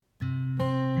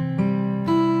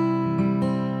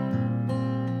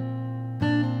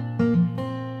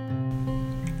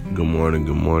Good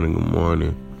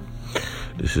morning.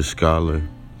 This is Scholar.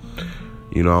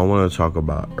 I want to talk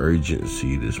about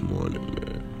urgency this morning,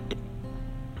 man.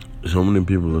 So many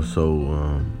people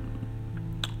are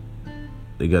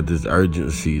they got this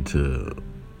urgency to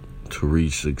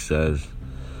reach success,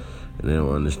 and they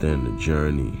don't understand the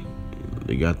journey.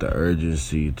 They got the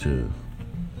urgency to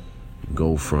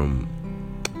go from,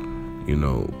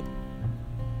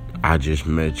 I just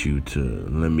met you to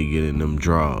let me get in them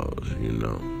draws,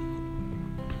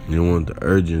 They want the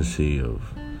urgency of,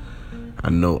 I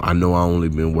know I only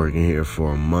been working here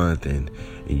for a month and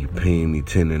you paying me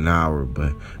 10 an hour,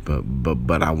 but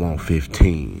I want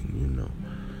 15,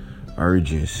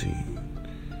 Urgency.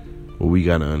 What we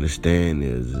gotta understand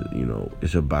is,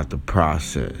 it's about the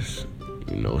process.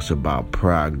 It's about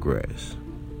progress.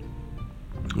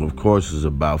 Of course, it's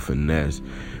about finesse,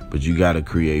 but you got to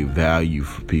create value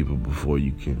for people before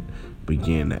you can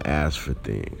begin to ask for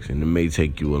things. And it may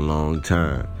take you a long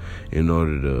time in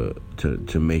order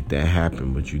to make that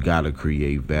happen, but you got to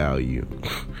create value.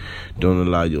 Don't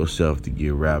allow yourself to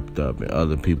get wrapped up in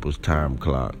other people's time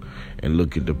clock and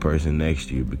look at the person next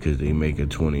to you because they making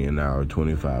 20 an hour,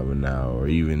 25 an hour, or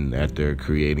even that they're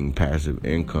creating passive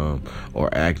income or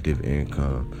active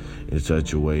income in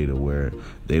such a way to where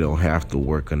they don't have to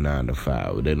work a 9 to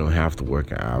 5. They don't have to work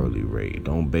an hourly rate.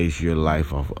 Don't base your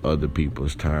life off of other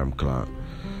people's time clock.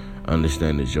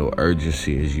 Understand that your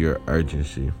urgency is your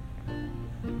urgency.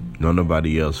 Don't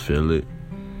nobody else feel it.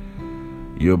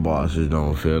 Your bosses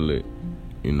don't feel it.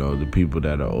 The people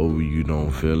that are over you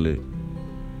don't feel it.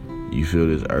 You feel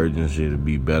this urgency to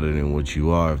be better than what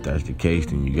you are. If that's the case,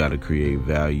 then you got to create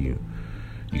value.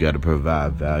 You got to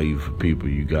provide value for people.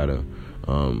 You got to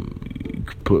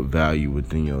put value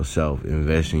within yourself.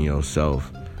 Invest in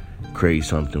yourself. Create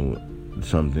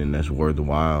something that's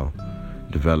worthwhile.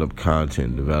 Develop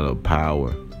content. Develop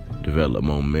power. Develop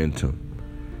momentum.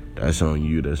 That's on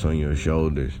you. That's on your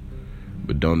shoulders.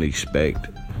 But don't expect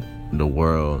the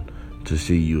world to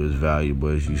see you as valuable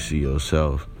as you see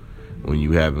yourself when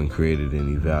you haven't created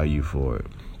any value for it.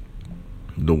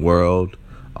 The world,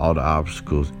 all the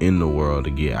obstacles in the world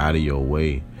to get out of your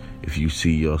way if you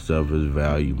see yourself as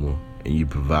valuable and you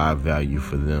provide value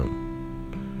for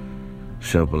them.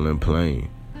 Simple and plain.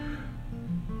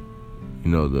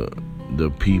 The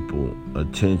people,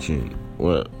 attention,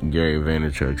 what Gary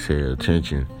Vaynerchuk said,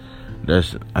 attention,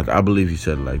 I believe he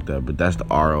said it like that, but that's the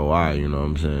ROI, you know what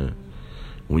I'm saying?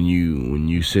 When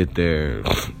you sit there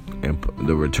and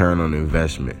the return on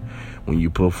investment, when you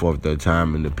put forth that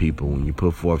time into people, when you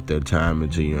put forth that time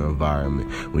into your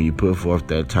environment, when you put forth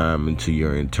that time into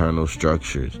your internal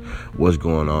structures, what's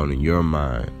going on in your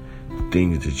mind,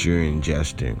 things that you're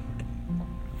ingesting,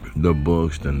 the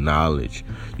books, the knowledge,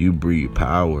 you breed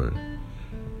power,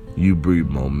 you breed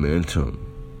momentum.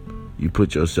 You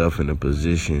put yourself in a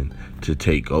position to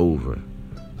take over,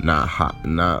 not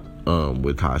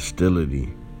with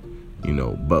hostility,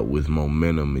 but with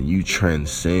momentum, and you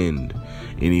transcend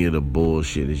any of the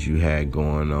bullshit that you had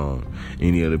going on,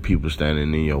 any other people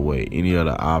standing in your way, any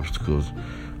other obstacles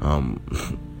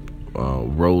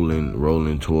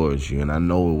rolling towards you. And I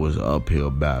know it was an uphill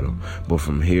battle, but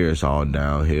from here it's all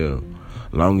downhill.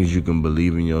 Long as you can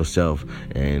believe in yourself,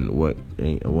 and what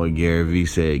Gary Vee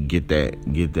said, get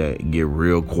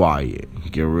real quiet,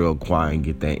 and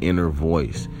get that inner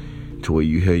voice to where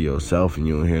you hear yourself and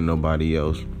you don't hear nobody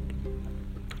else.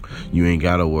 You ain't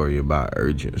gotta worry about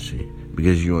urgency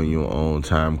because you're on your own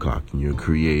time clock and you're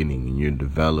creating and you're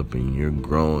developing, and you're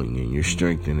growing and you're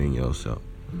strengthening yourself.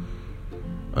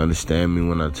 Understand me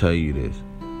when I tell you this,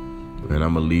 and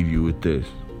I'm gonna leave you with this.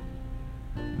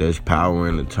 There's power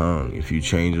in the tongue. If you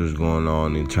change what's going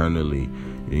on internally,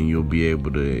 then you'll be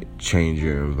able to change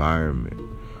your environment.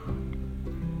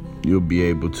 You'll be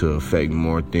able to affect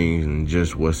more things than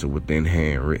just what's within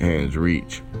hand's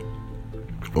reach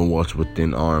or what's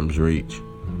within arm's reach.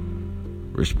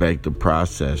 Respect the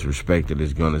process. Respect that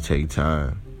it's going to take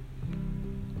time.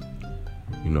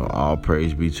 All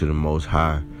praise be to the Most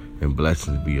High and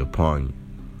blessings be upon you.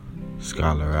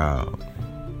 Scholar out.